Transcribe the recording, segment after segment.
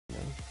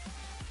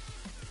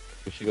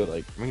should go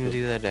like. I'm gonna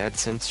do that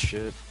AdSense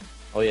shit.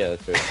 Oh yeah,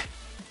 that's right.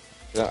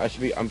 No, I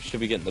should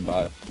be getting the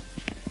bio.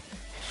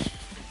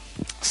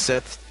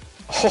 Seth.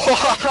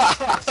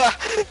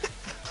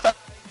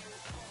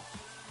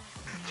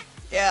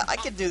 Yeah, I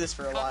could do this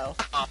for a while.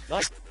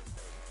 Nice.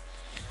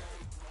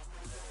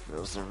 I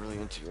wasn't really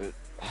into it.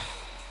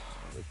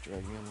 Like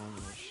dragging along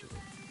that shit.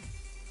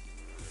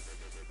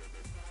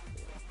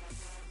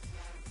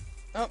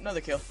 Oh,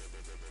 another kill.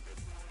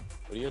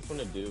 What do you guys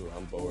want to do?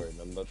 I'm bored.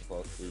 I'm about to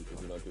fall asleep.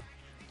 If you know,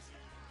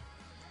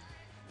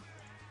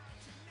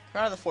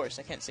 Come out of the forest.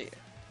 I can't see you.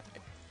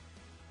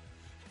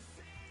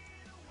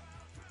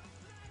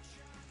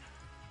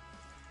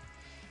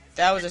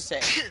 That was a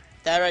save.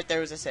 That right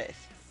there was a save.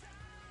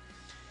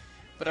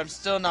 But I'm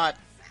still not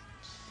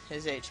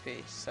his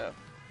HP, so.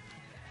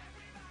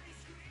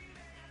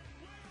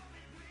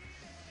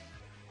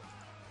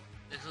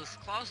 Those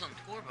claws on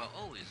torva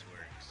always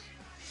works.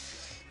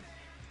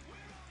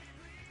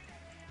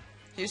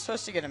 He was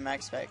supposed to get a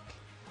max spec.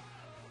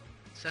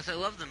 Seth, I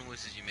love the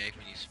noises you make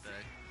when you spec.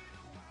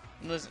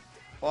 Listen,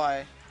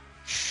 why?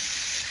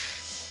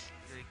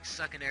 You're like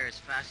sucking air as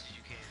fast as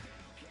you can.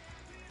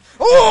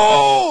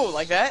 Oh,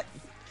 like that?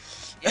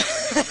 Yeah.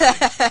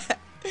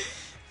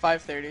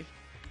 5:30.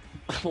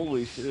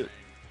 Holy shit.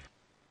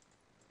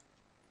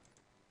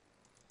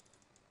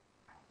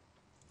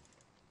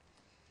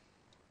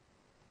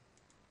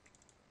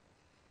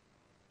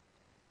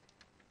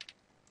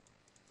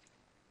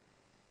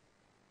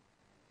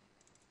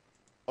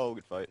 Oh,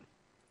 good fight.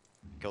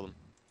 Killed him.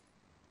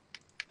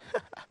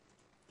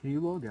 Can you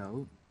log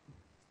out?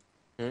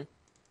 Hmm?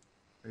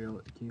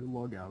 Can you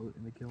log out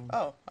in the kill?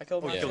 Oh, I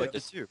killed Oh, one yeah, too. Kill like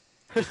this too.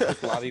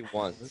 Just lobby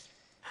once.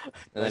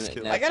 And Nice then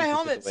kill. I got a after you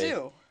helmet complete the wave-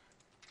 too.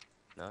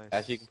 Nice.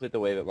 After you complete the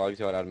wave, it logs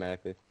you out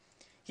automatically.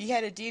 He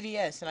had a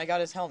DDS and I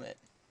got his helmet.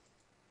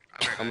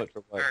 Helmet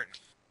for what?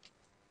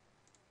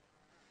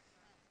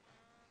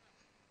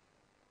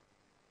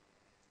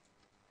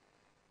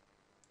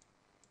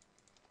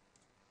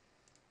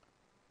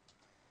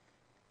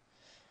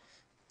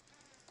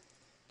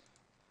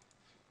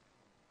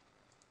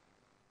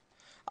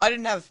 I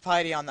didn't have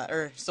piety on that,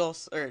 or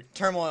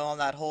turmoil on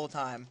that whole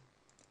time.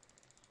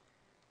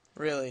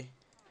 Really.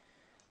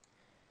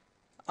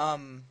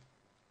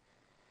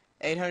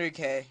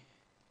 800k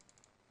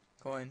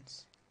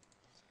coins.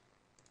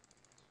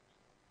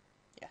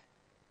 Yeah.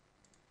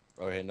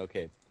 Okay, no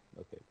cape.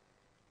 No cape.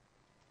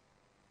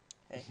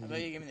 Hey, how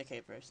about you give me the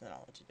cape first, and then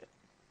I'll let you do it.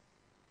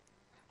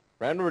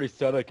 Brandon already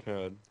said I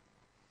can.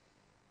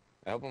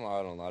 I help him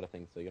out on a lot of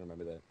things, so you gotta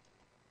remember that.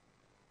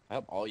 I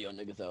help all y'all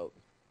niggas out.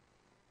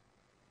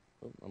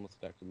 Oh, almost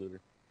stacked the looter.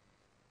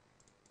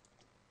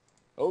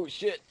 Oh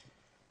shit!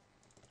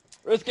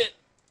 Risk it!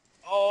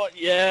 Oh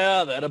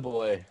yeah, that a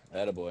boy.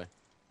 That a boy.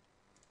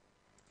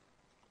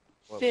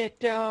 Sit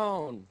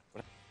down!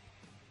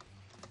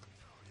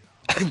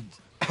 Why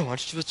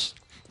don't you just...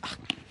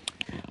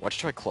 Why'd you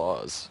try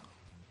claws?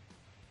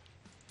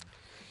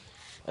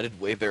 I did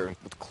way better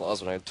with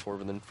claws when I had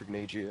Torva than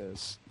freaking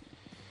AGS.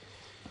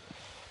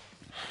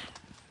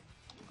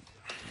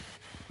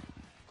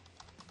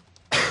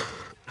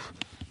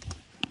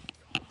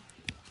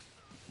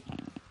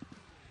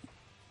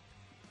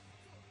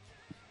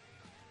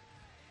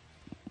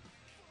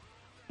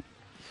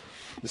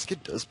 This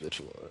kid does bitch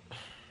a lot.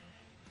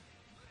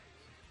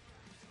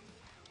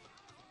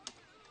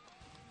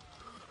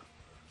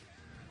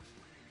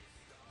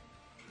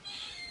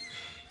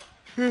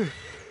 Eat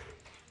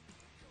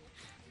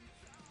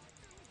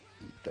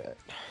that.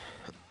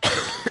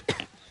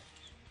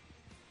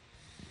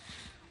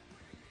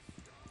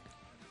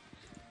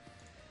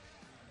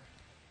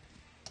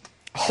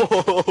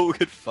 Oh,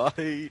 good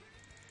fight.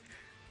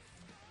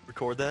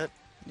 Record that?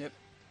 Yep.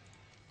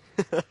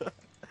 That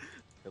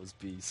was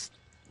beast.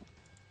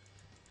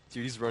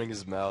 Dude, he's running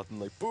his mouth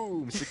and like,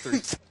 boom,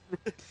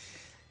 630.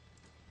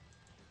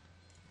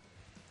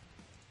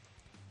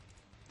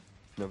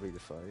 No big to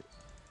fight.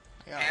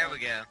 Yeah. There we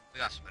go. We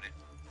got somebody.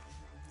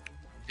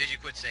 Did you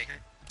quit staking?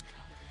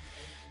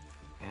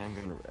 And I'm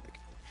gonna wreck.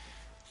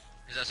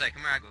 As I say,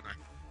 come here, I go man.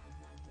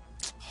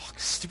 Oh,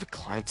 stupid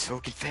client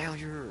token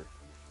failure.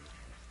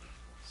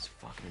 It's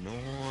fucking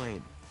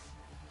annoying.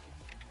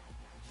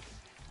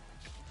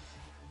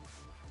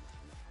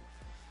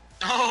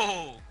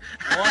 Oh!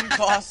 One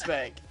claw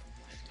spec.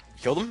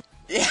 Killed him?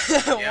 Yeah,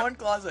 Yep. one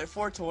claw spec,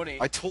 420.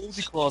 I told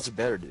you claws are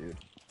better, dude.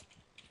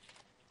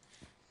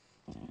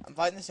 I'm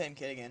fighting the same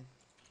kid again.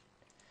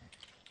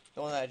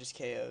 The one that I just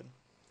KO'd.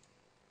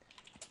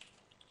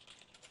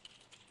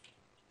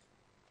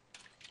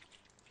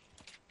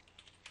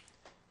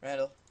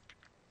 Randall,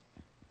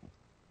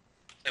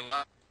 Say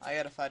what? I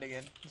gotta fight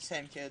again. The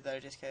same kid that I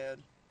just KO'd.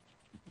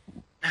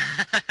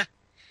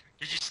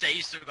 Did you say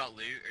you still got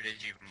loot, or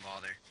did you even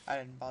bother? I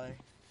didn't bother.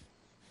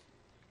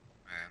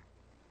 Alright.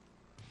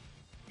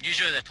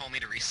 Usually they told me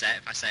to reset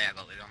if I say I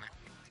got loot on there.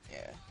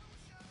 Yeah.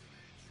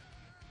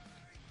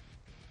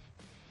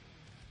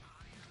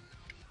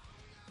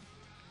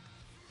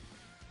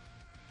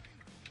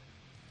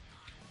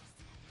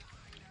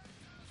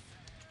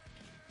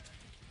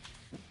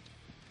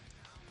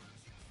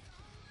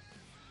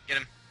 Get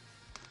him.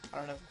 I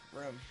don't have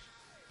room.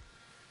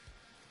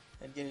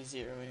 I'd get a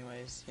 0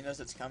 anyways. He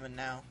knows it's coming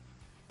now.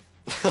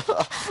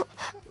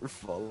 We're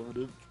following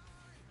him.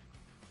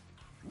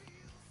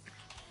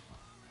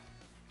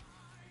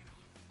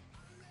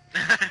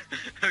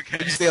 Okay.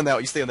 You stay on that.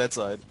 You stay on that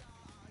side.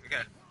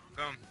 Okay.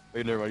 Boom.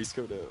 Wait, never mind. He's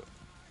coming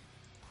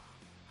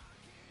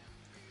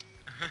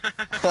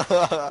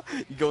out.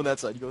 You go on that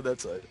side. You go on that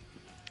side.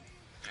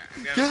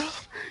 Yeah, Get him!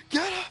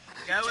 Get him!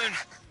 Going.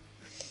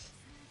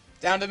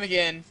 Downed him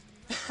again.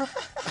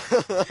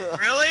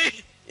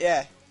 Really?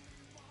 Yeah.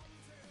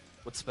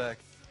 What's back?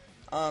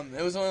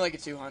 It was only like a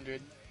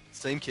 200.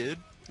 Same kid?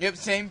 Yep,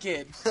 same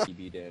kid.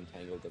 TB to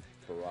entangle the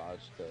barrage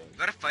thing. You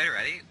got a fight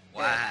already?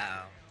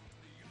 Wow.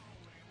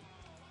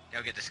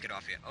 I'll get this kid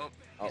off you. Oh,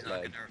 he's not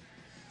Outlag. getting hurt.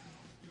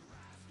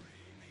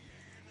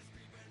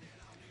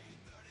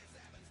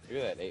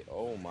 Look at that 8.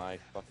 Oh my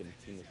fucking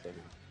team is so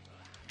good.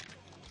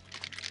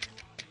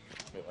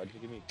 Wait, why'd you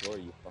give me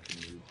glory, you fucking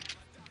noob?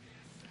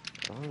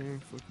 I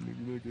ain't fucking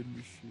nigga not getting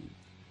this shit.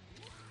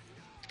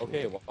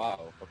 Okay, wow.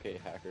 Okay,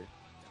 hacker.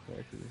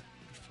 Hacker.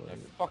 Yeah,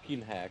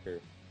 fucking hacker.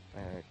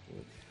 Hacker.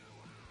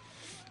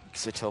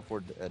 Because I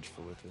teleported the edge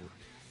for with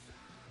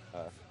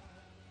it.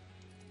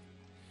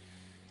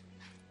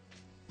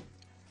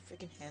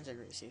 Freaking hands are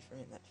greasy for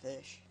eating that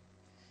fish.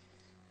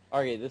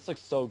 Okay, this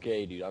looks so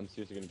gay, dude. I'm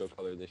seriously gonna go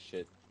color this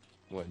shit.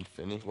 What,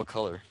 Infinity? What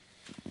color?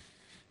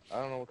 I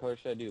don't know what color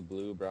should I do.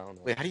 Blue, brown.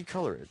 Wait, how do you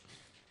color it?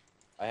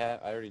 I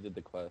already did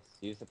the quest.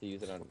 You just have to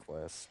use it on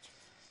Quest.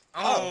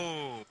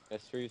 Oh!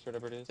 mysteries,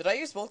 whatever it is. Did I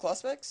use both claw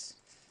specs?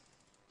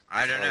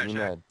 I don't know, you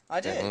Jack. know,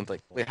 I did.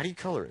 wait, how do you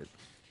color it?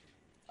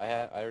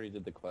 I already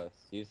did the quest.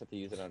 You just have to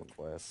use it on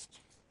Quest.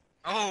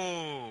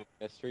 Oh!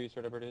 mysteries,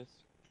 whatever it is.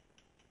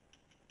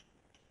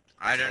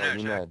 I don't know, you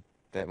Jack. know,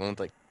 that won't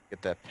like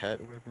get that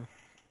pet or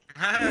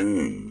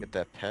whatever. Get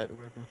that pet or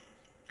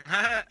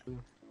whatever.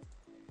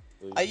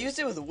 I used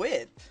it with a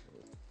whip.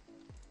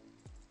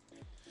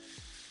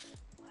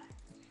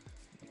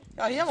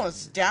 God, he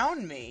almost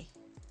downed me.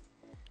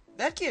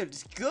 That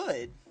kid's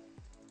good.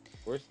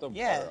 Where's the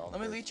Yeah, water let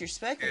me offer? lead your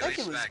spec. Here, That lead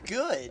kid was spec.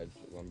 good. Edge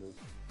lumber.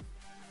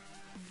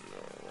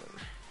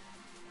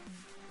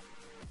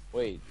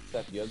 Wait,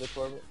 Seth, you have the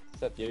torva?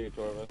 Seth, you have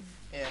your torva?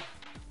 Yeah.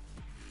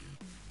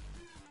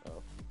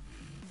 Oh.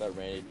 That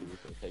Randy was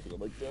gonna take it.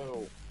 I'm like,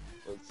 no.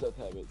 Let Seth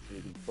have it so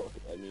we can fuck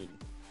it. I mean.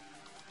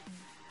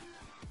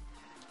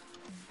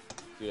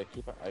 Dude,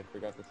 I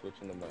forgot to switch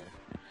into my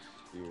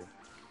gear.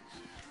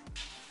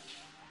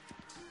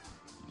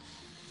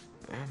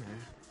 Yeah,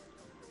 man.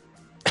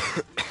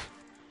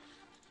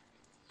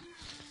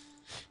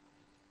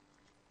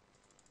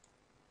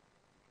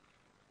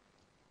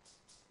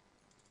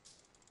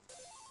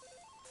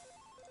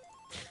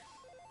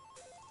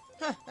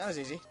 Huh, that was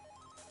easy.